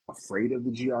afraid of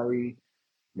the GRE,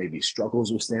 maybe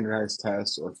struggles with standardized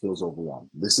tests, or feels overwhelmed?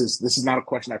 This is not a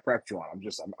question I prepped you on.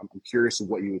 I'm curious of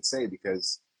what you would say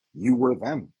because you were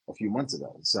them a few months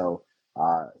ago. So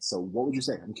what would you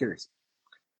say? I'm curious.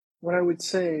 What I would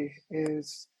say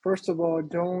is, first of all,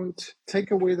 don't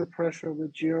take away the pressure of the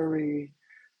GRE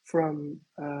from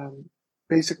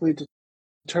basically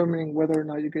determining whether or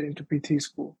not you get into PT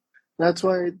school. That's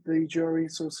why the GRE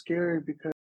is so scary,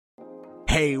 because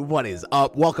Hey, what is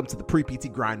up? Welcome to the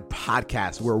Pre-PT Grind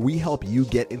podcast, where we help you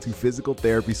get into physical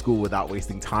therapy school without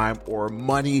wasting time or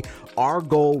money. Our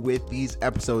goal with these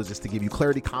episodes is to give you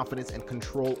clarity, confidence, and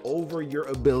control over your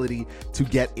ability to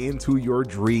get into your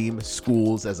dream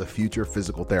schools as a future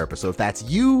physical therapist. So if that's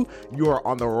you, you are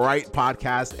on the right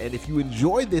podcast. And if you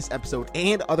enjoyed this episode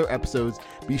and other episodes,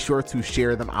 be sure to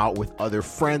share them out with other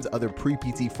friends, other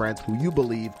pre-PT friends who you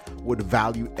believe would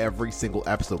value every single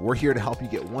episode. We're here to help you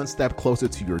get one step closer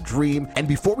to your dream. And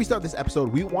before we start this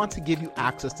episode, we want to give you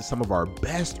access to some of our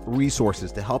best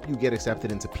resources to help you get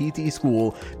accepted into PT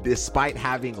school despite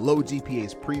having low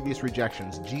GPAs, previous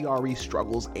rejections, GRE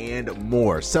struggles, and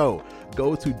more. So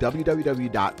go to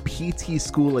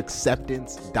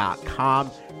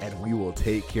www.ptschoolacceptance.com and we will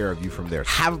take care of you from there.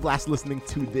 Have a blast listening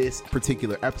to this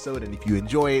particular episode, and if you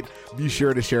enjoy it, be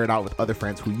sure to share it out with other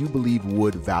friends who you believe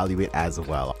would value it as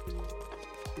well.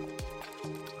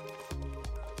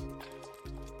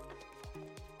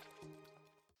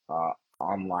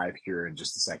 On live here in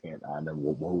just a second, and then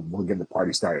we'll get the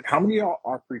party started. How many of y'all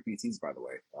are pre-PTs, by the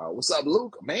way? What's up,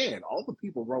 Luke? Man, all the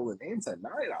people rolling in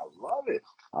tonight. I love it.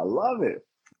 I love it.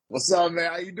 What's up,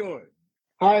 man? How you doing?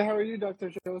 Hi, how are you,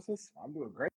 Dr. Joseph? I'm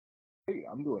doing great.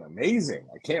 I'm doing amazing.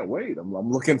 I can't wait.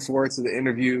 I'm looking forward to the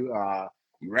interview.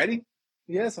 You ready?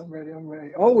 Yes, I'm ready. I'm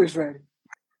ready. Always ready.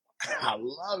 I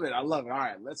love it. I love it. All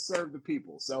right, let's serve the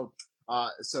people. So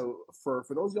for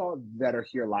those of y'all that are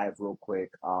here live real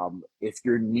quick, if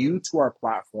you're new to our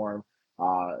platform,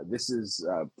 this is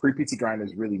Pre-PT Grind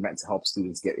is really meant to help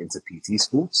students get into PT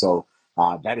school. So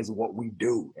that is what we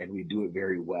do, and we do it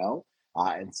very well.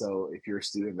 And so if you're a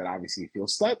student that obviously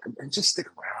feels stuck, just stick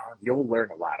around. You'll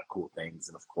learn a lot of cool things.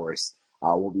 And of course,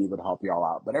 we'll be able to help you all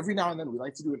out. But every now and then we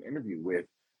like to do an interview with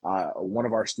one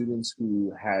of our students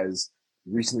who has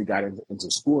recently got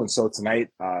into school. And so tonight,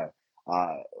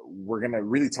 we're going to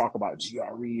really talk about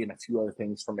GRE and a few other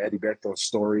things from Heriberto's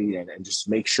story, and just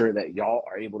make sure that y'all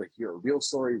are able to hear a real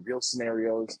story, real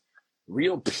scenarios,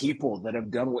 real people that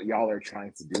have done what y'all are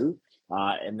trying to do,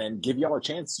 and then give y'all a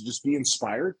chance to just be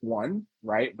inspired, one,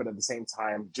 right? But at the same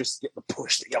time, just get the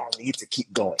push that y'all need to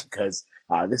keep going, because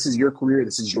this is your career,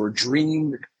 this is your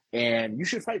dream, and you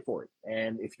should fight for it.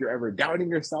 And if you're ever doubting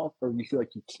yourself or you feel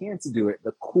like you can't do it,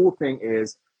 the cool thing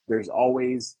is there's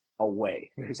always a way.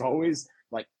 There's always,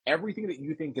 like, everything that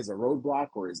you think is a roadblock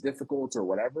or is difficult or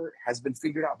whatever has been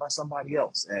figured out by somebody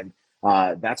else. And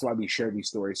that's why we share these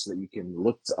stories, so that you can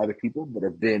look to other people that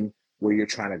have been where you're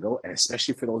trying to go. And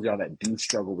especially for those of y'all that do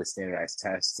struggle with standardized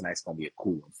tests, tonight's going to be a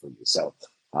cool one for you. So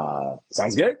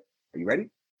sounds good? Are you ready?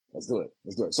 Let's do it.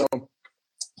 So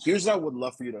here's what I would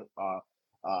love for you to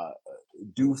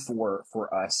do for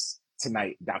us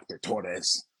tonight, Dr.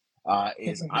 Torres.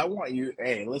 Is I want you,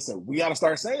 hey, listen, we got to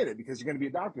start saying it because you're going to be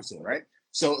a doctor soon, right?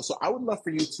 So I would love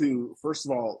for you to, first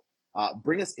of all,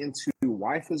 bring us into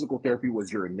why physical therapy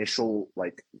was your initial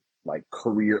like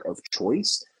career of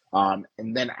choice. And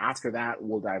then after that,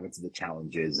 we'll dive into the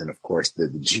challenges and, of course, the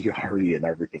GRE and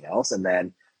everything else. And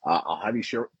then I'll have you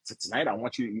share tonight. I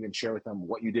want you to even share with them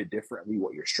what you did differently,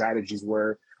 what your strategies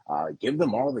were. Give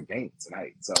them all the game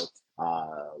tonight. So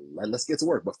let's get to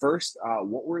work. But first,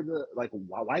 what were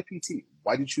why PT?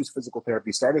 Why did you choose physical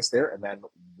therapy? Start us there, and then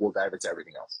we'll dive into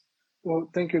everything else. Well,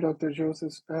 thank you, Dr.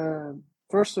 Joseph.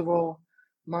 First of all,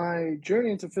 my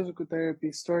journey into physical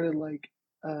therapy started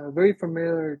very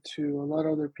familiar to a lot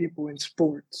of other people in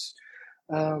sports.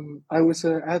 I was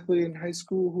an athlete in high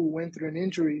school who went through an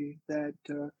injury that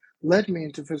led me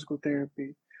into physical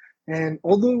therapy. And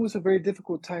although it was a very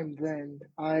difficult time then,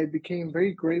 I became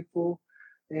very grateful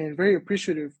and very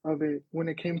appreciative of it when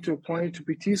it came to applying to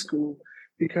PT school,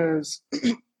 because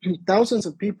thousands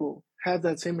of people have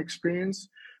that same experience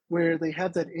where they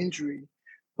have that injury,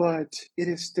 but it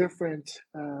is different.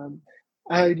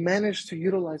 I managed to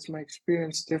utilize my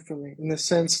experience differently, in the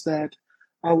sense that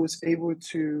I was able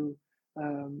to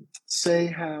say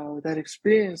how that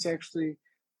experience actually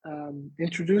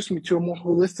introduced me to a more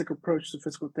holistic approach to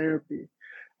physical therapy.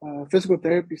 Physical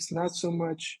therapy is not so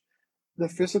much the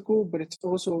physical, but it's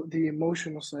also the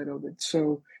emotional side of it.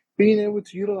 So being able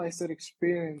to utilize that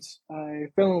experience, I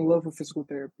fell in love with physical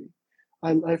therapy.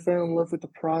 I fell in love with the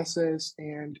process,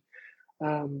 and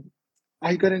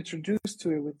I got introduced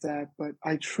to it with that, but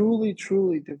I truly,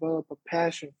 truly developed a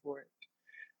passion for it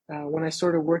when I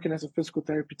started working as a physical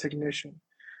therapy technician.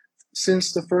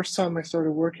 Since the first time I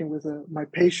started working with my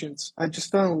patients, I just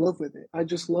fell in love with it. I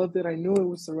just loved it. I knew it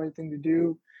was the right thing to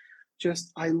do.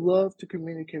 Just, I love to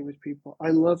communicate with people.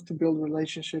 I love to build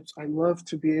relationships. I love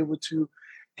to be able to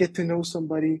get to know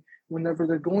somebody whenever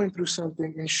they're going through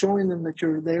something and showing them that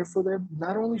you're there for them,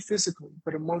 not only physically,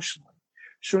 but emotionally,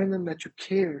 showing them that you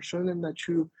care, showing them that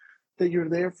you're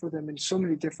there for them in so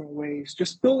many different ways.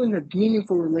 Just building a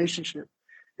meaningful relationship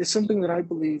is something that I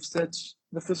believe sets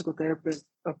a physical therapist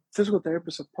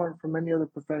apart from any other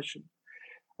profession.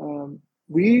 Um,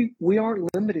 we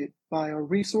aren't limited by our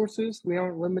resources. We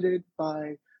aren't limited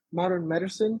by modern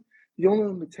medicine. The only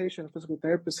limitation a physical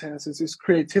therapist has is his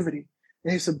creativity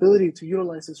and his ability to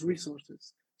utilize his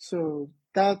resources. So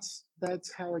that's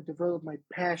how I developed my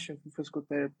passion for physical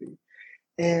therapy,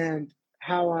 and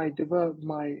how I developed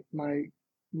my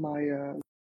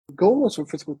goals for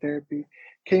physical therapy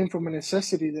came from a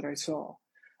necessity that I saw.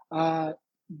 Uh,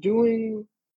 Doing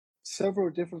several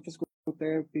different physical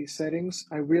therapy settings,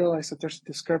 I realized that there's a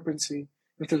discrepancy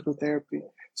in physical therapy,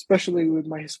 especially with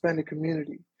my Hispanic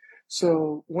community.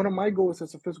 So one of my goals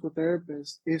as a physical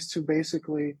therapist is to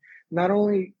basically not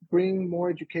only bring more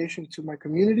education to my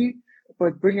community,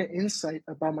 but bring an insight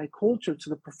about my culture to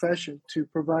the profession to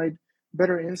provide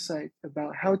better insight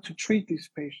about how to treat these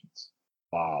patients.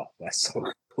 Wow, that's so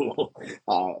cool.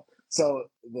 Uh, so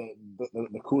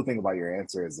the cool thing about your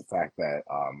answer is the fact that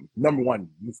number one,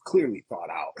 you've clearly thought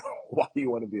out why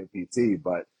you want to be a PT,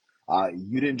 but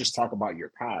you didn't just talk about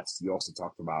your past. You also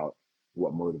talked about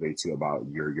what motivates you about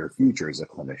your future as a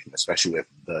clinician, especially with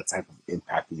the type of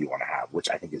impact that you want to have, which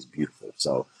I think is beautiful.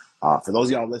 So for those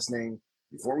of y'all listening,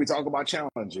 before we talk about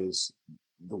challenges,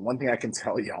 the one thing I can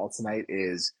tell y'all tonight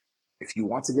is if you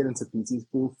want to get into PT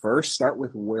school, first start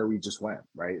with where we just went,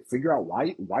 right? Figure out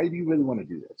why do you really want to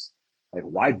do this? Like,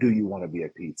 why do you want to be a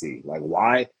PT? Like,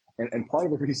 why? And part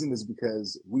of the reason is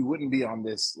because we wouldn't be on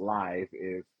this live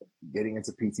if getting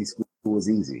into PT school was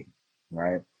easy,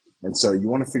 right? And so you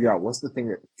want to figure out what's the thing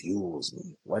that fuels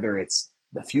me, whether it's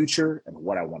the future and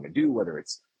what I want to do, whether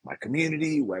it's my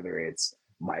community, whether it's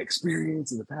my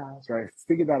experience in the past, right?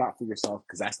 Figure that out for yourself,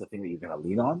 because that's the thing that you're going to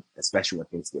lean on, especially when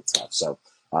things get tough. So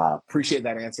appreciate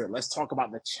that answer. Let's talk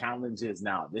about the challenges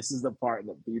now. This is the part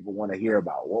that people want to hear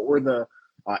about. What were the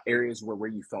areas where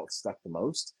you felt stuck the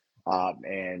most?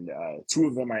 And two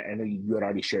of them I know you had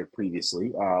already shared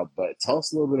previously, but tell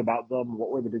us a little bit about them.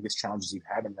 What were the biggest challenges you've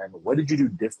had? And then what did you do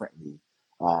differently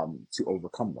to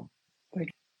overcome them? Thank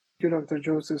you, Dr.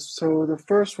 Joseph. So the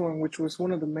first one, which was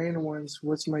one of the main ones,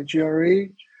 was my GRE.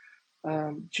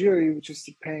 GRE, which is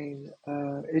the pain.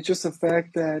 It's just the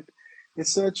fact that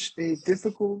it's such a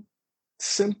difficult,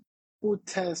 simple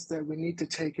test that we need to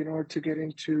take in order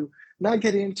to not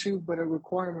get into, but a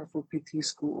requirement for PT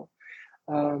school.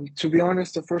 To be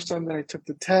honest, the first time that I took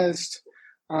the test,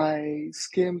 I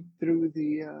skimmed through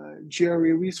the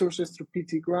GRE resources through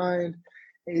PT Grind,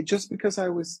 just because I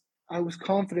was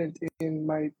confident in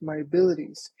my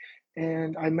abilities,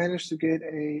 and I managed to get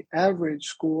a average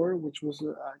score, which was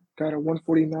I got a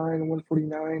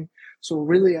 149, so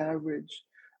really average.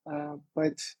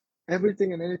 But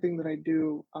everything and anything that I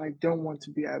do, I don't want to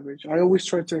be average. I always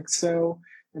try to excel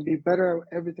and be better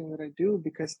at everything that I do,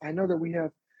 because I know that we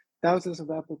have thousands of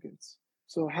applicants.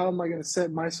 So how am I going to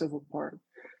set myself apart?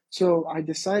 So I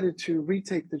decided to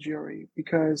retake the GRE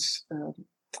because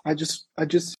I just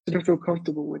didn't feel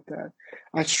comfortable with that.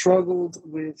 I struggled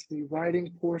with the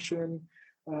writing portion.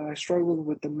 I struggled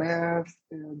with the math.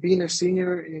 Being a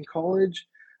senior in college,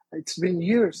 it's been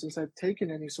years since I've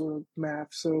taken any sort of math.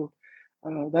 So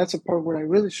that's a part where I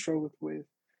really struggled with.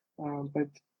 But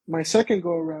my second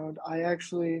go around, I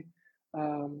actually,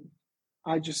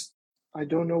 I just I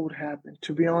don't know what happened.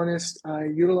 To be honest, I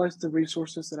utilized the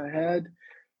resources that I had,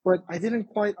 but I didn't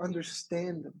quite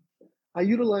understand them. I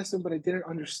utilized them, but I didn't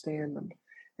understand them.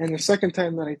 And the second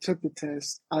time that I took the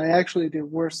test, I actually did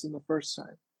worse than the first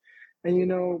time.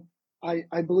 And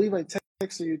I believe I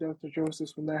texted you, Dr. Joseph,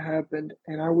 when that happened,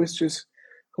 and I was just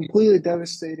completely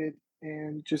devastated,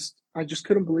 and I just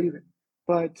couldn't believe it.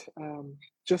 But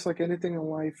just like anything in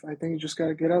life, I think you just got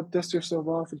to get up, dust yourself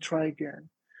off, and try again.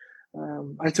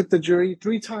 I took the jury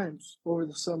 3 times over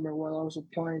the summer while I was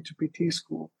applying to PT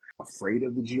school. Afraid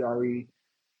of the GRE,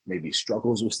 maybe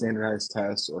struggles with standardized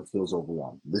tests, or feels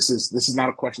overwhelmed? This is not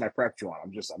a question I prepped you on.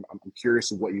 I'm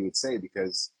curious of what you would say,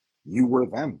 because you were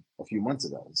them a few months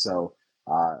ago. So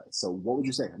what would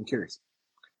you say? I'm curious.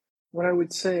 What I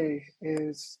would say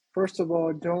is, first of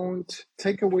all, don't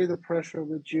take away the pressure of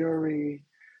the GRE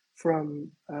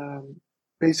from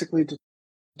basically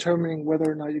determining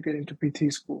whether or not you get into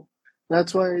PT school.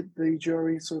 That's why the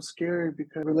GRE is so scary,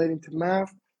 because relating to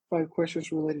math, 5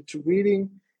 questions related to reading,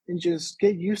 and just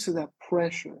get used to that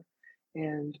pressure.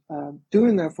 And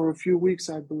doing that for a few weeks,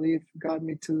 I believe, got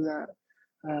me to that.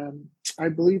 I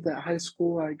believe that high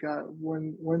school, I got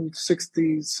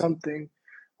 160 something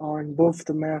on both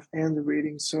the math and the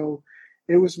reading. So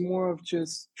it was more of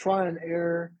just try and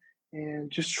error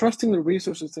and just trusting the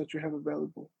resources that you have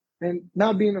available and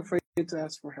not being afraid to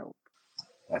ask for help.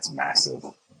 That's massive.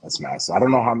 That's massive. I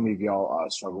don't know how many of y'all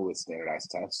struggle with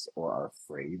standardized tests or are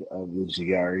afraid of the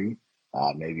GRE.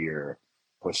 Maybe you're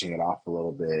pushing it off a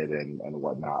little bit and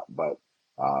whatnot, but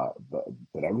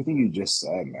everything you just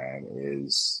said, man,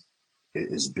 is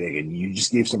big, and you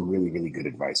just gave some really really good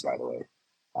advice, by the way.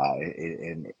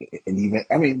 And even,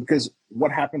 I mean, because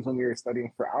what happens when you're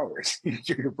studying for hours?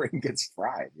 Your brain gets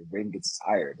fried, your brain gets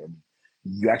tired, and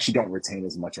you actually don't retain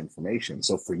as much information.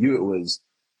 So for you, it was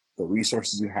the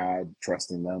resources you had,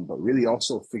 trusting them, but really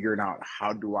also figuring out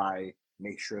how do I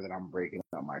make sure that I'm breaking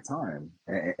up my time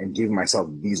and giving myself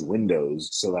these windows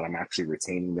so that I'm actually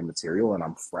retaining the material and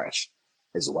I'm fresh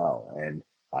as well. And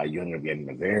you ended up getting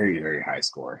a very, very high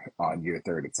score on your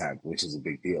third attempt, which is a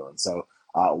big deal. And so,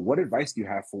 what advice do you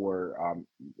have for,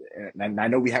 and I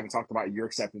know we haven't talked about your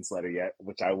acceptance letter yet,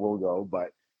 which I will go,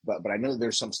 but I know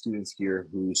there's some students here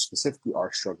who specifically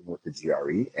are struggling with the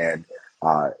GRE, and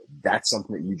that's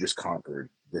something that you just conquered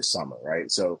this summer,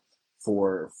 right? So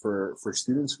for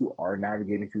students who are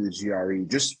navigating through the GRE,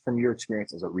 just from your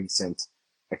experience as a recent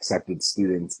accepted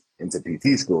student into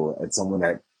PT school and someone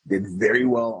that did very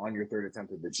well on your third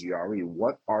attempt at the GRE,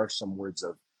 what are some words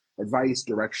of advice,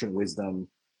 direction, wisdom,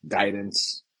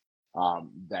 guidance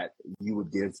that you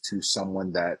would give to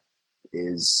someone that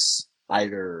is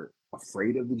either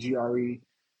afraid of the GRE,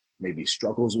 maybe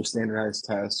struggles with standardized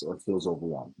tests, or feels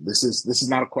overwhelmed? This is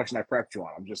not a question I prepped you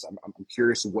on. I'm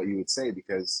curious of what you would say,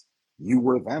 because you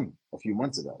were them a few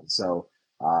months ago. So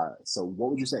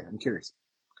what would you say? I'm curious.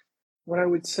 What I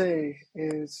would say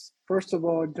is, first of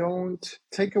all, don't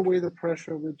take away the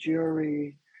pressure of the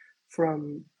GRE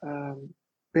from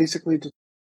basically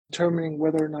determining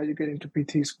whether or not you get into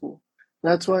PT school.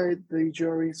 That's why the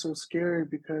GRE is so scary,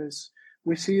 because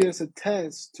we see it as a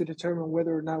test to determine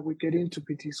whether or not we get into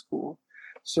PT school.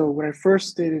 So what I first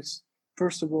state is,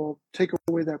 first of all, take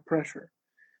away that pressure.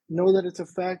 Know that it's a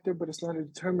factor, but it's not a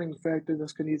determining factor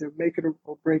that's going to either make it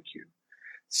or break you.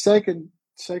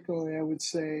 Secondly, I would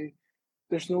say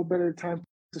there's no better time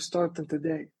to start than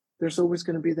today. There's always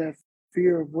going to be that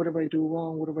fear of, what if I do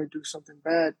wrong? What if I do something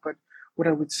bad? But what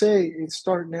I would say is,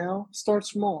 start now, start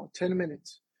small, 10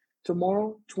 minutes.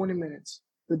 Tomorrow, 20 minutes.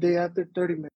 The day after,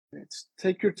 30 minutes.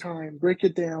 Take your time, break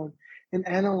it down, and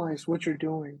analyze what you're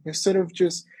doing. Instead of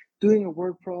just doing a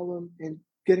word problem and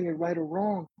getting it right or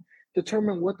wrong,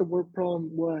 determine what the word problem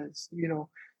was.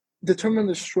 Determine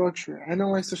the structure.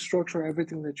 Analyze the structure of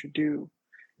everything that you do.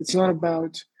 It's not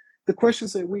about the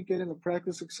questions that we get in the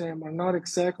practice exam are not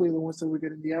exactly the ones that we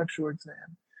get in the actual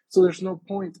exam. So there's no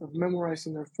point of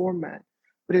memorizing their format,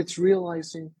 but it's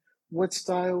realizing what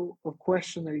style of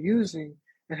question they're using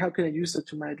and how can I use it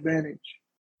to my advantage.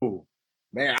 Ooh,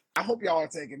 man, I hope y'all are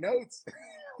taking notes.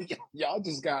 Y'all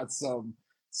just got some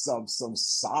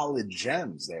solid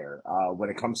gems there when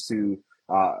it comes to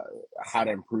how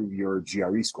to improve your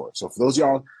GRE score. So for those of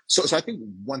y'all, so I think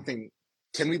one thing,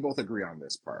 can we both agree on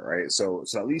this part, right? So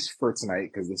at least for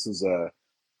tonight, because this is a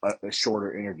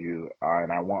shorter interview,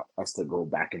 and I want us to go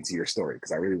back into your story,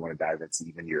 because I really want to dive into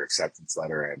even your acceptance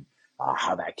letter and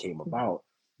how that came about.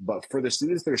 But for the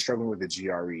students that are struggling with the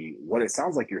GRE, what it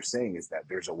sounds like you're saying is that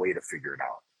there's a way to figure it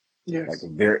out. Yes. Like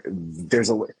there's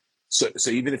a way. So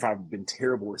even if I've been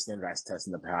terrible with standardized tests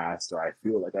in the past, or I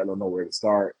feel like I don't know where to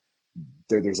start,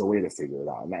 there's a way to figure it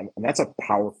out. And that's a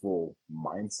powerful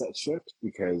mindset shift,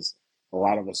 because a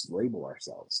lot of us label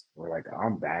ourselves. We're like,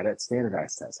 I'm bad at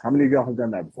standardized tests. How many of y'all have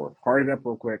done that before? Heart it up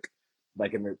real quick,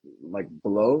 like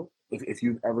below. If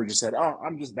you've ever just said, oh,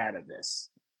 I'm just bad at this.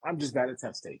 I'm just bad at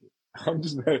test taking. I'm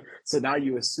just bad. So now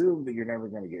you assume that you're never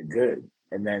going to get good.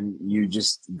 And then you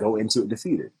just go into it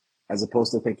defeated, as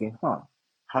opposed to thinking,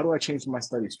 how do I change my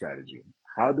study strategy?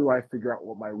 How do I figure out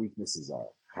what my weaknesses are?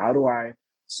 How do I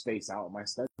space out my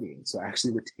studying so I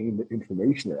actually retain the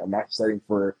information? I'm not studying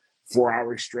for 4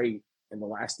 hours straight. In the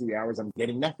last 3 hours, I'm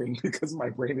getting nothing because my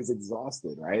brain is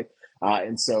exhausted, right?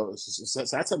 And so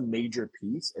that's a major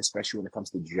piece, especially when it comes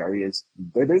to GRE, is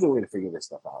there's a way to figure this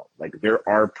stuff out. Like, there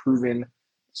are proven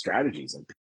strategies and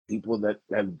people that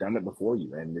have done it before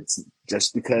you. And it's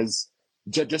just because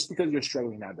you're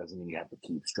struggling now doesn't mean you have to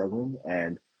keep struggling.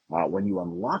 And when you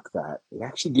unlock that, it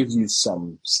actually gives you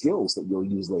some skills that you'll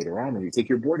use later on when you take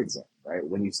your board exam, right?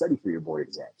 When you study for your board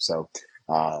exam. So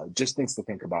just things to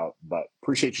think about, but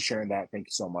appreciate you sharing that. Thank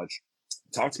you so much.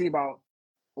 Talk to me about,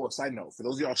 well, side note, for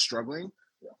those of y'all struggling,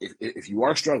 if you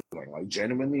are struggling, like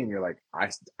genuinely, and you're like,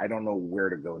 I don't know where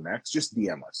to go next, just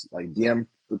DM us. Like DM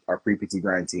our pre-PT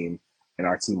grind team, and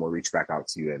our team will reach back out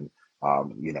to you and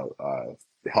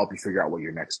help you figure out what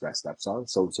your next best steps are.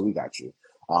 So we got you.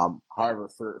 However,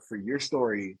 for your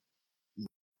story, you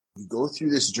go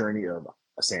through this journey of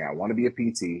saying, I want to be a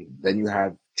PT. Then you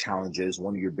have challenges.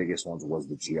 One of your biggest ones was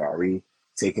the GRE,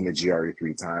 taking the GRE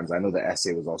 3 times. I know the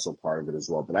essay was also part of it as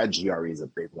well, but that GRE is a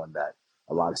big one that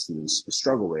a lot of students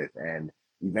struggle with. And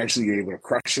eventually you're able to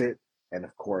crush it. And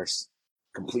of course,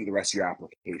 complete the rest of your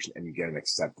application and you get an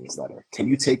acceptance letter. Can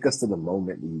you take us to the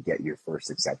moment that you get your first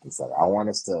acceptance letter? I want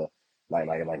us to like,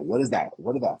 what did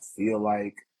that feel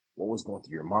like? What was going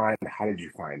through your mind? How did you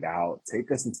find out? Take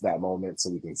us into that moment so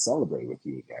we can celebrate with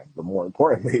you again. But more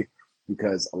importantly,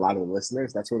 because a lot of the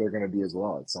listeners, that's where they're going to be as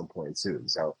well at some point soon.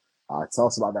 So tell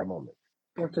us about that moment.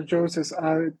 Dr. Joseph,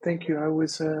 thank you. I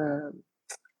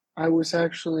was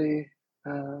actually,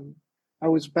 I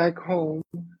was back home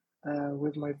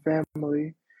with my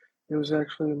family. It was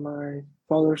actually my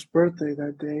father's birthday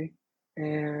that day.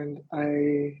 And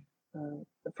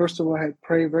first of all, I had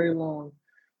prayed very long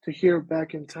to hear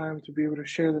back in time to be able to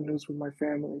share the news with my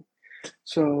family.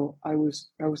 So I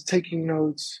was taking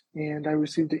notes, and I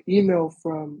received an email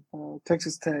from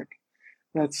Texas Tech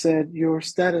that said your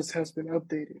status has been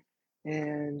updated.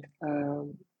 And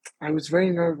I was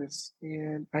very nervous,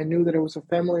 and I knew that it was a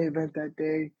family event that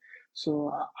day.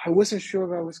 So I wasn't sure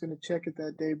if I was going to check it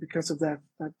that day because of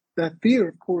that fear,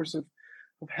 of course, of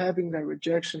having that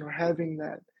rejection or having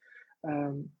that.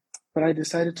 But I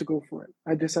decided to go for it.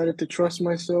 I decided to trust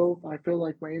myself. I felt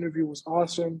like my interview was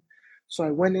awesome. So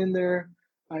I went in there.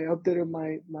 I updated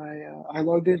I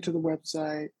logged into the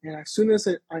website. And as soon as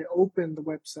I opened the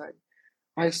website,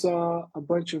 I saw a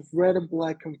bunch of red and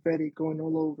black confetti going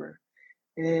all over.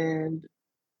 And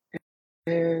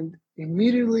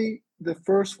immediately the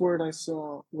first word I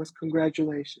saw was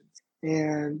congratulations.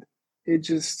 And it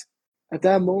just, at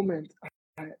that moment,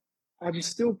 I'm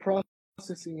still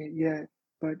processing it yet,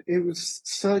 but it was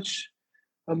such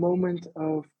a moment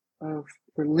of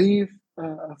relief,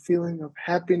 a feeling of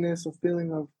happiness, a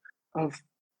feeling of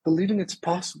believing it's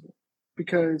possible.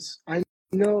 Because I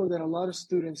know that a lot of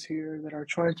students here that are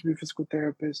trying to be physical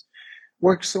therapists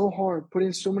work so hard, put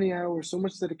in so many hours, so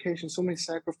much dedication, so many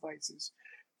sacrifices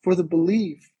for the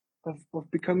belief of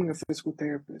becoming a physical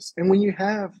therapist. And when you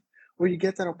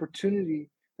get that opportunity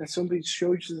that somebody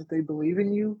shows you that they believe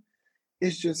in you,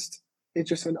 it's just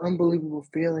an unbelievable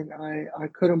feeling. I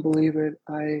couldn't believe it.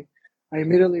 I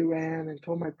immediately ran and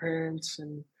told my parents,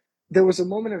 and there was a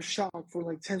moment of shock for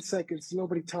like 10 seconds.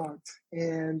 Nobody talked.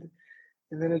 And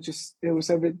then it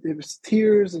was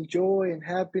tears and joy and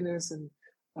happiness. And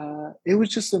it was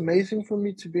just amazing for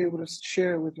me to be able to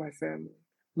share it with my family.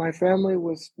 My family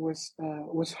was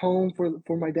home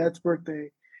for my dad's birthday,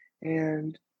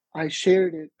 and I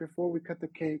shared it before we cut the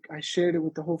cake. I shared it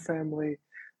with the whole family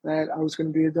that I was going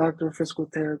to be a doctor of physical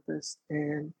therapist.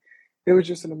 And it was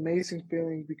just an amazing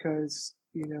feeling because,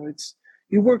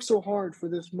 you work so hard for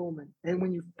this moment. And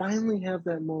when you finally have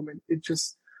that moment, it's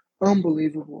just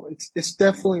unbelievable. It's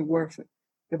definitely worth it.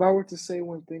 If I were to say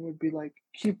one thing, it would be like,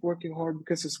 keep working hard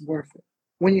because it's worth it.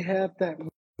 When you have that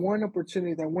one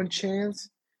opportunity, that one chance,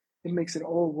 it makes it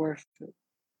all worth it.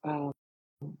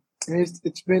 And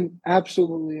it's been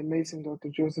absolutely amazing, Dr.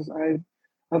 Joseph.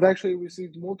 I've actually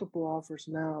received multiple offers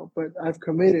now, but I've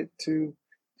committed to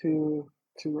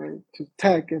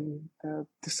tech and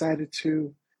decided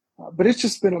to. But it's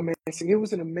just been amazing. It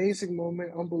was an amazing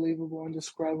moment, unbelievable,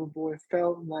 indescribable. It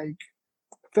felt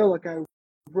like I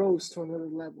rose to another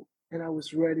level, and I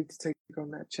was ready to take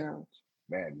on that challenge.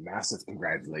 Man, massive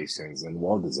congratulations and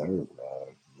well deserved,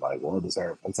 man. Like well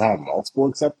deserved. And to have multiple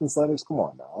acceptance letters, come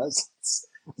on now, it's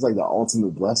like the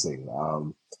ultimate blessing.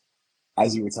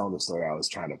 As you were telling the story, I was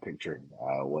trying to picture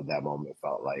what that moment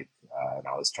felt like, and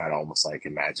I was trying to almost like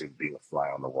imagine being a fly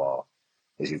on the wall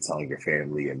as you're telling your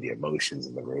family and the emotions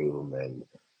in the room and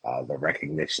the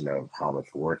recognition of how much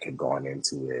work had gone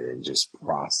into it and just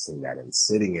processing that and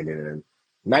sitting in it and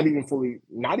not even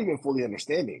fully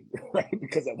understanding, right?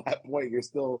 Because at that point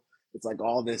it's like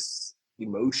all this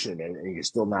emotion and you're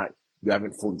still not, you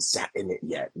haven't fully sat in it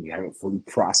yet. And you haven't fully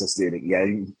processed it yet.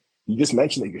 You just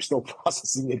mentioned that you're still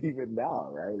processing it even now,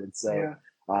 right? And so, yeah.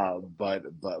 But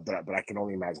I can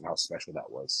only imagine how special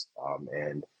that was.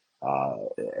 And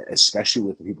especially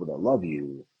with the people that love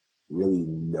you, really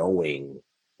knowing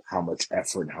how much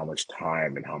effort and how much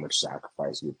time and how much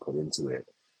sacrifice you put into it.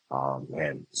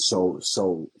 And so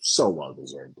well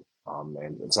deserved.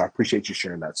 And so I appreciate you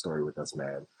sharing that story with us,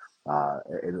 man.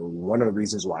 And one of the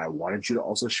reasons why I wanted you to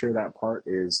also share that part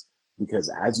is because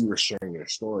as you were sharing your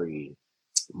story,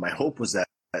 my hope was that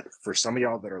for some of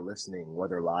y'all that are listening,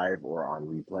 whether live or on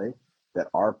replay, that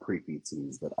are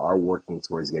pre-PTs, that are working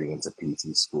towards getting into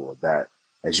PT school, that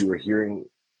as you were hearing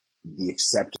the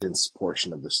acceptance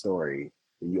portion of the story,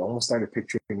 you almost started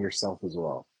picturing yourself as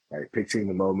well, right? Picturing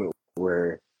the moment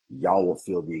where y'all will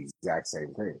feel the exact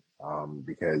same thing,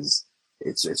 because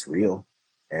it's real.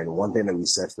 And one thing that we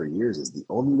said for years is the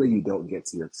only way you don't get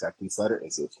to your acceptance letter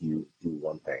is if you do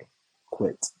one thing: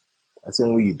 quit. That's the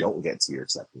only way you don't get to your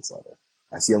acceptance letter.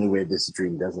 That's the only way this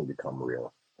dream doesn't become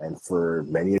real. And for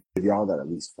many of y'all that at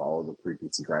least follow the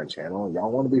Pre-PT Grind channel,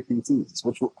 y'all want to be PTs. It's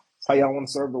how y'all want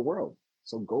to serve the world.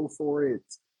 So go for it.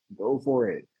 Go for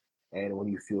it. And when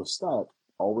you feel stuck,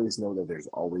 always know that there's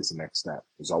always the next step.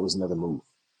 There's always another move.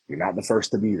 You're not the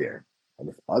first to be there. And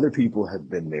if other people have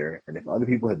been there,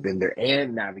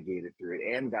 and navigated through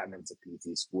it and gotten into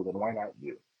PT school, then why not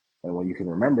you? And when you can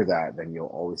remember that, then you'll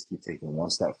always keep taking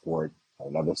one step forward,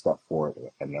 another step forward,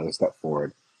 another step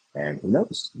forward. And who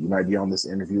knows, you might be on this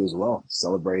interview as well,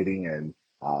 celebrating and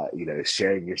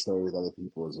sharing your story with other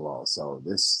people as well. So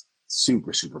this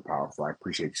super, super powerful. I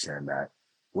appreciate you sharing that.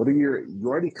 You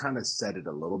already kind of said it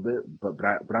a little bit, but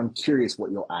I'm curious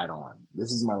what you'll add on.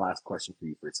 This is my last question for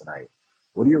you for tonight.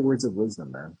 What are your words of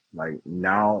wisdom, man? Like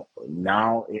now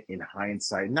in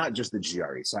hindsight, not just the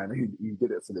GRE. So I know you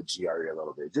did it for the GRE a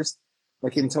little bit, just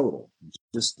like in total,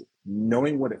 just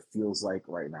knowing what it feels like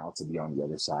right now to be on the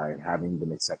other side, having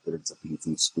been accepted into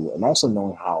PT school, and also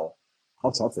knowing how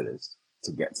tough it is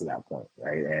to get to that point,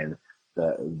 right? And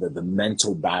the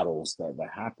mental battles that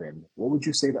happen. What would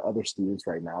you say to other students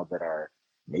right now that are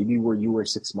maybe where you were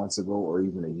 6 months ago or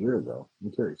even a year ago?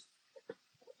 I'm curious.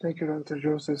 Thank you, Dr.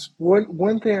 Joseph.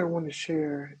 One thing I want to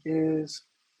share is,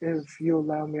 if you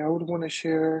allow me, I would want to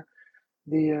share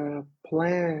the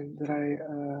plan that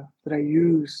I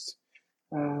used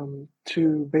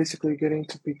to basically get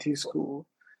into PT school.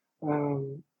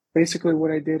 Basically,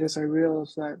 what I did is I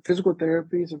realized that physical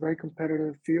therapy is a very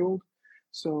competitive field.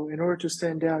 So in order to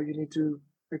stand out, you need to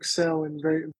excel in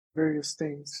various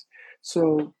things.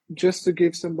 So just to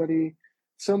give somebody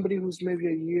who's maybe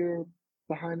a year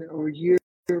behind or a year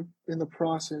in the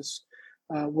process,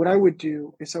 what I would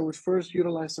do is I would first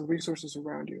utilize the resources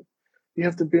around you. You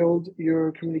have to build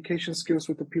your communication skills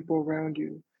with the people around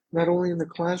you, not only in the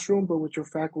classroom, but with your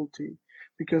faculty,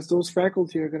 because those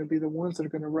faculty are going to be the ones that are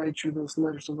going to write you those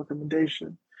letters of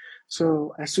recommendation.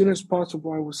 So as soon as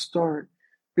possible, I would start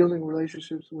building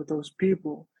relationships with those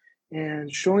people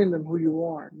and showing them who you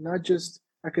are, not just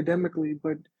academically,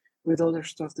 but with other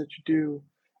stuff that you do.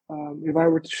 If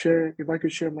I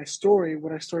could share my story,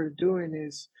 what I started doing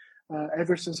is,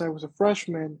 ever since I was a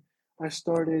freshman, I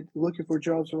started looking for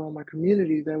jobs around my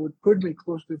community that would put me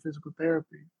close to physical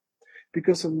therapy.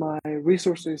 Because of my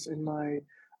resources and my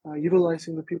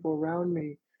utilizing the people around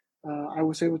me, I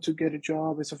was able to get a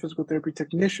job as a physical therapy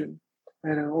technician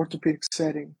at an orthopedic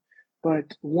setting.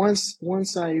 But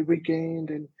once I regained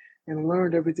and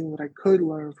learned everything that I could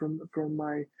learn from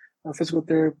my physical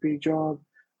therapy job,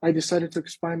 I decided to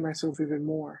expand myself even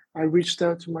more. I reached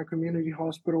out to my community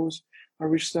hospitals. I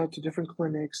reached out to different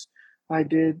clinics. I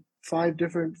did 5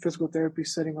 different physical therapy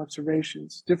setting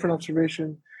observations, different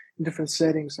observation in different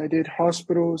settings. I did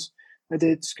hospitals. I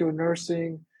did skilled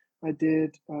nursing. I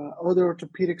did other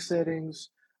orthopedic settings.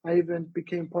 I even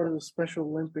became part of the Special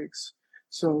Olympics.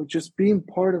 So just being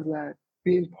part of that,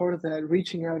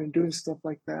 reaching out and doing stuff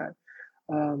like that,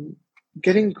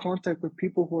 getting in contact with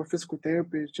people who are physical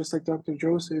therapists, just like Dr.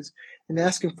 Joe says, and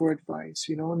asking for advice,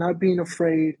 not being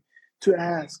afraid to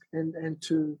ask and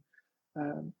to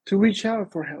reach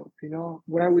out for help.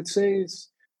 What I would say is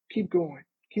keep going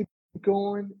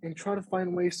and try to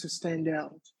find ways to stand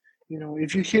out.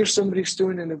 If you hear somebody's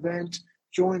doing an event,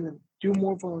 join them, do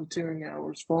more volunteering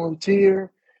hours,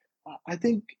 volunteer. I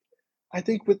think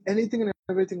with anything and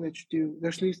everything that you do,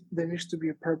 there needs to be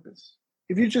a purpose.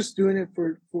 If you're just doing it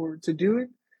to do it,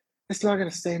 it's not going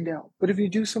to stand out. But if you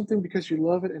do something because you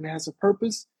love it and it has a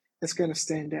purpose, it's going to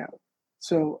stand out.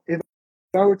 So if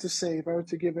I were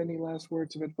to give any last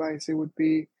words of advice, it would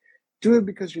be, do it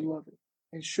because you love it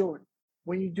and show it.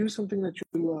 When you do something that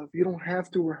you love, you don't have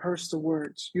to rehearse the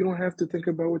words. You don't have to think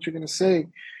about what you're going to say.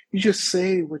 You just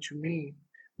say what you mean.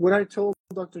 What I told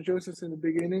Dr. Joseph in the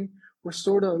beginning was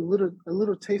sort of a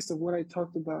little taste of what I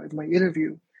talked about in my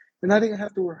interview. And I didn't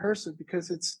have to rehearse it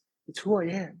because it's who I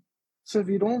am. So if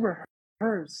you don't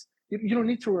rehearse, you don't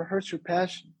need to rehearse your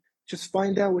passion. Just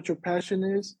find out what your passion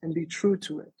is and be true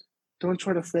to it. Don't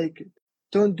try to fake it.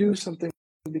 Don't do something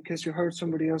because you heard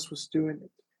somebody else was doing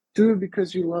it. Do it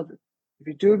because you love it. If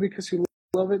you do it because you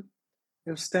love it,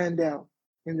 it'll stand out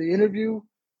in the interview,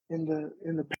 in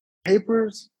the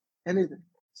papers, anything.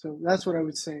 So that's what I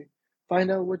would say.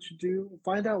 Find out what you do.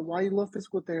 Find out why you love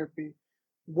physical therapy,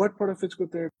 what part of physical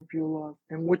therapy you love,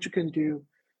 and what you can do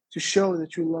to show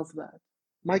that you love that.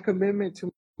 My commitment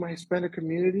to my Hispanic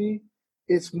community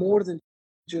is more than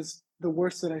just the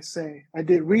words that I say. I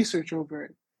did research over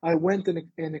it. I went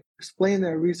and explained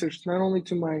that research not only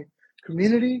to my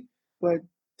community, but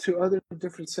to other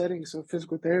different settings of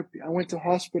physical therapy. I went to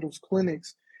hospitals,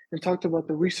 clinics, and talked about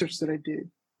the research that I did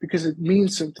because it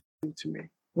means something to me.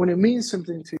 When it means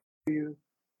something to you,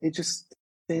 it just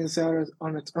stands out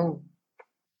on its own.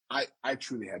 I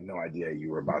truly had no idea you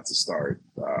were about to start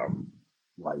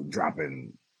like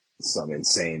dropping some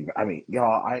insane. I mean,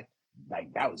 y'all, I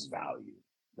like that was value,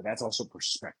 but that's also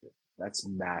perspective. That's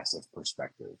massive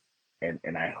perspective, and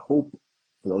I hope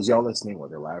for those y'all listening,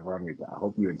 whether live or on mute, I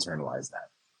hope you internalize that.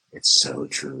 It's so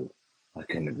true. I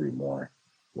couldn't agree more.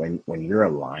 When you're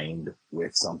aligned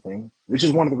with something, which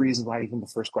is one of the reasons why even the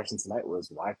first question tonight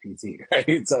was why PT,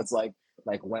 right? So it's like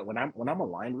when I'm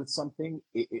aligned with something,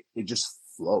 it just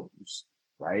flows,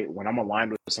 right? When I'm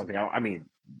aligned with something, I mean,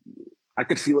 I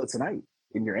could feel it tonight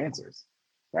in your answers,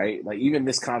 right? Like even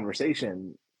this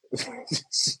conversation,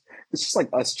 it's just like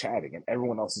us chatting, and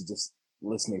everyone else is just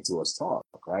listening to us talk,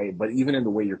 right? But even in the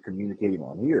way you're communicating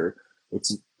on here,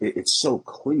 it's so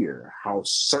clear how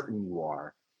certain you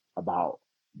are about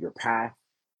your path,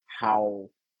 how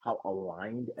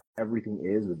aligned everything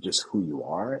is with just who you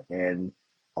are, and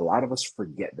a lot of us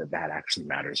forget that that actually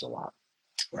matters a lot,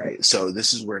 right? So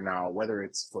this is where now, whether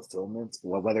it's fulfillment,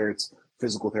 whether it's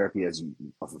physical therapy as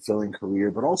a fulfilling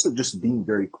career, but also just being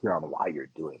very clear on why you're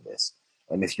doing this.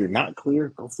 And if you're not clear,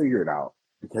 go figure it out,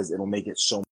 because it'll make it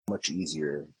so much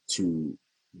easier to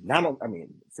not only, I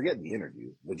mean, forget the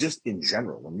interview, but just in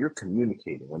general, when you're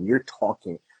communicating, when you're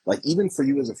talking, like even for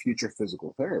you as a future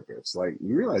physical therapist, like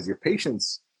you realize your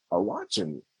patients are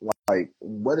watching, like,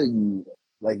 what are you,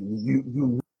 like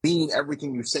you mean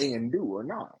everything you say and do or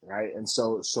not, right? And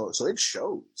so it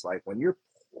shows, like when you're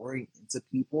pouring into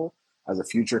people as a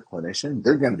future clinician,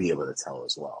 they're going to be able to tell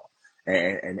as well.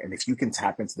 And if you can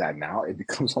tap into that now, it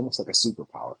becomes almost like a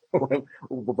superpower.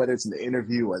 Whether it's in the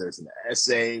interview, whether it's in the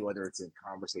essay, whether it's in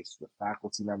conversations with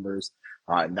faculty members,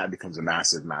 and that becomes a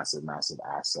massive, massive, massive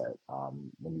asset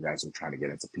when you guys are trying to get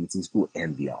into PT school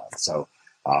and beyond. So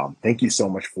thank you so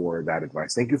much for that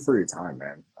advice. Thank you for your time,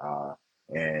 man,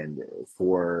 and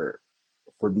for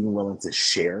being willing to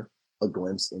share a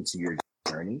glimpse into your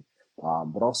journey,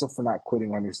 but also for not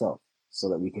quitting on yourself so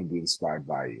that we can be inspired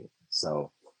by you.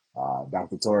 So.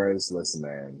 Dr. Torres, listen,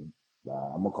 man,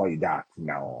 I'm gonna call you Doc from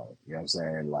now on. You know what I'm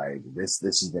saying? Like this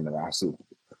has been an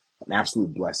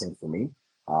absolute blessing for me,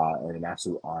 and an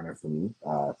absolute honor for me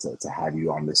to have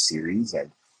you on this series.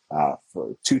 And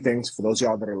for two things, for those of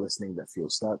y'all that are listening that feel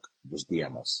stuck, just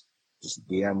DM us. Just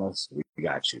DM us. We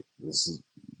got you.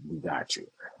 We got you.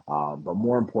 But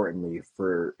more importantly,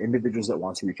 for individuals that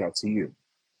want to reach out to you,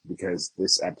 because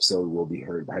this episode will be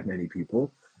heard by many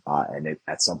people. And it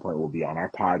at some point will be on our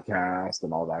podcast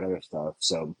and all that other stuff.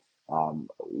 So,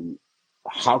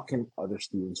 how can other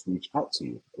students reach out to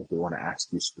you if they want to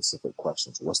ask you specific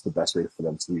questions? What's the best way for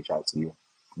them to reach out to you?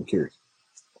 I'm curious.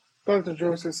 Dr.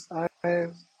 Joseph, I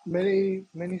have many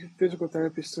physical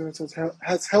therapy students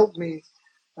has helped me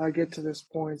get to this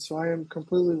point. So I am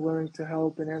completely willing to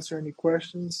help and answer any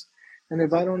questions. And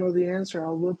if I don't know the answer,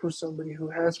 I'll look for somebody who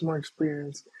has more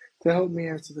experience to help me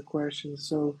answer the question.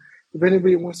 So if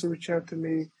anybody wants to reach out to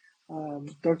me,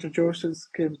 Dr. Joseph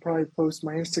can probably post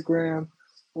my Instagram,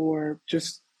 or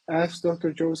just ask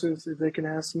Dr. Joseph if they can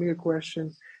ask me a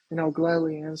question, and I'll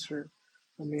gladly answer.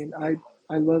 I mean,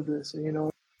 I love this. And, you know,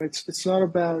 it's not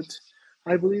about,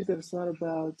 I believe that it's not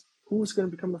about who's going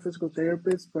to become a physical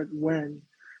therapist, but when.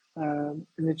 And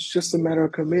it's just a matter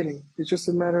of committing. It's just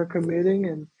a matter of committing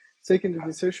and taking the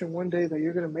decision one day that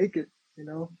you're going to make it, you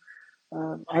know.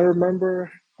 I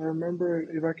remember,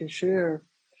 if I can share,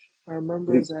 I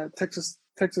remember Please. that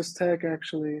Texas Tech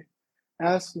actually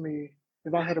asked me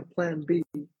if I had a plan B.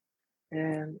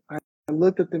 And I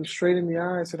looked at them straight in the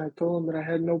eyes and I told them that I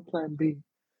had no plan B.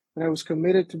 That I was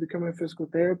committed to becoming a physical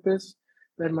therapist,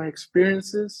 that my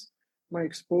experiences, my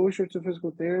exposure to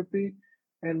physical therapy,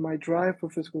 and my drive for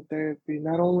physical therapy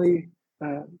not only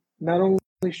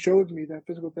showed me that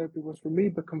physical therapy was for me,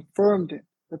 but confirmed it,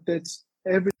 that that's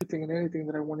everything and anything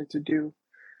that I wanted to do.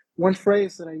 One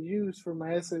phrase that I use for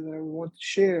my essay that I would want to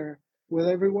share with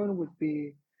everyone would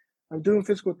be, I'm doing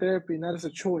physical therapy not as a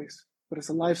choice, but as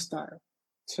a lifestyle.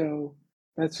 So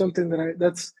that's something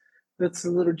that's a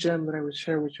little gem that I would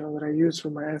share with y'all that I use for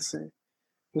my essay.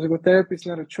 Physical therapy is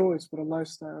not a choice, but a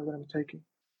lifestyle that I'm taking.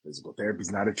 Physical therapy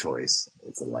is not a choice;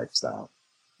 it's a lifestyle.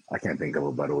 I can't think of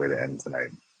a better way to end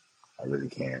tonight. I really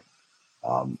can't.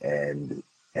 And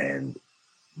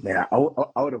man, I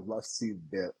would have loved to see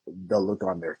the look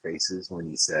on their faces when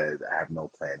he said, "I have no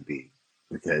plan B,"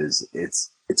 because it's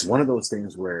one of those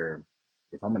things where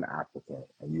if I'm an applicant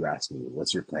and you ask me,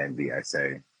 "What's your plan B?" I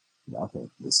say, "Nothing.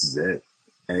 This is it."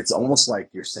 And it's almost like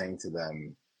you're saying to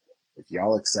them, "If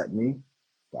y'all accept me,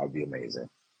 that would be amazing.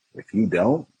 If you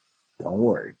don't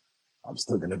worry. I'm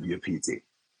still gonna be a PT."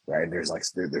 Right? There's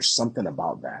something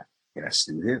about that in a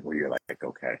student where you're like,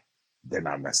 okay, they're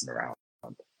not messing around.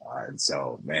 And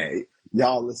so, man,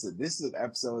 y'all listen, this is an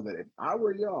episode that if I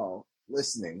were y'all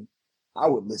listening, I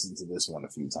would listen to this one a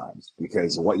few times,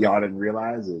 because what y'all didn't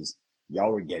realize is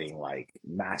y'all were getting like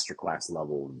masterclass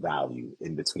level value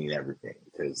in between everything,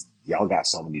 because y'all got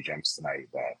so many gems tonight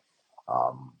that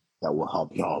will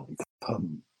help y'all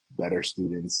become better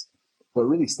students, but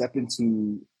really step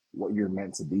into what you're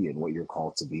meant to be and what you're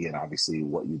called to be, and obviously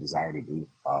what you desire to do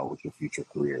with your future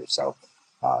career. So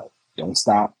don't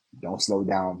stop, don't slow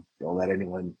down, don't let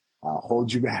anyone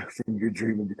hold you back from your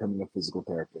dream of becoming a physical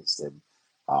therapist, and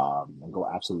go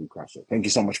absolutely crush it. Thank you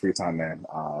so much for your time, man.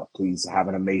 Please have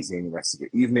an amazing rest of your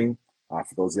evening.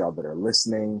 For those of y'all that are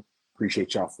listening,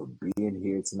 appreciate y'all for being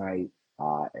here tonight.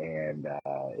 And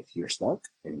if you're stuck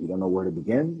and you don't know where to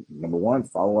begin, number one,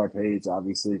 follow our page,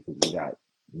 obviously, because we got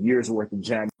years worth of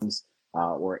gems,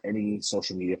 or any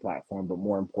social media platform. But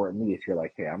more importantly, if you're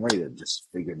like, hey, I'm ready to just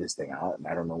figure this thing out and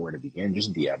I don't know where to begin,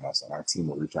 just DM us and our team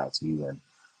will reach out to you, and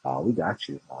we got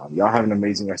you. Y'all have an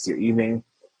amazing rest of your evening.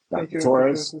 Dr.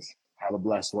 Torres, have a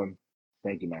blessed one.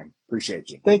 Thank you, man. Appreciate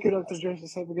you. Thank you, Dr.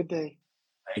 Joseph. Have a good day.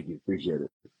 Thank you. Appreciate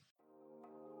it.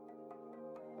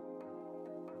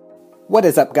 What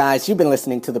is up, guys? You've been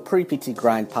listening to the Pre-PT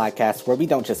Grind podcast, where we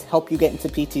don't just help you get into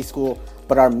PT school,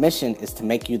 but our mission is to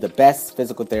make you the best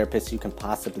physical therapist you can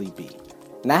possibly be.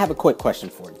 And I have a quick question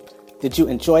for you. Did you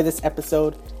enjoy this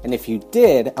episode? And if you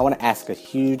did, I want to ask a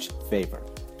huge favor.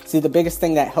 See, the biggest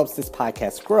thing that helps this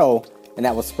podcast grow and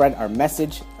that will spread our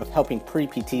message of helping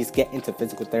pre-PTs get into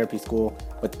physical therapy school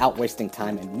without wasting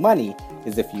time and money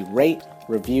is if you rate,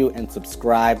 review, and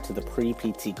subscribe to the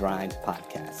Pre-PT Grind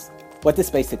podcast. What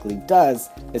this basically does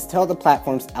is tell the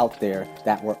platforms out there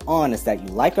that we're on is that you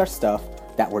like our stuff,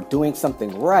 that we're doing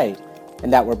something right,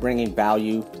 and that we're bringing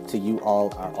value to you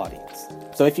all, our audience.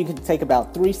 So if you could take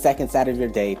about 3 seconds out of your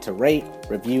day to rate,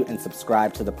 review, and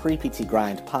subscribe to the Pre-PT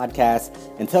Grind podcast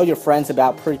and tell your friends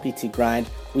about Pre-PT Grind,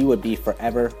 we would be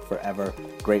forever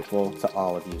grateful to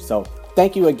all of you. So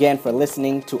thank you again for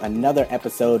listening to another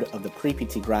episode of the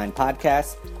Pre-PT Grind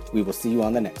podcast. We will see you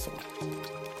on the next one.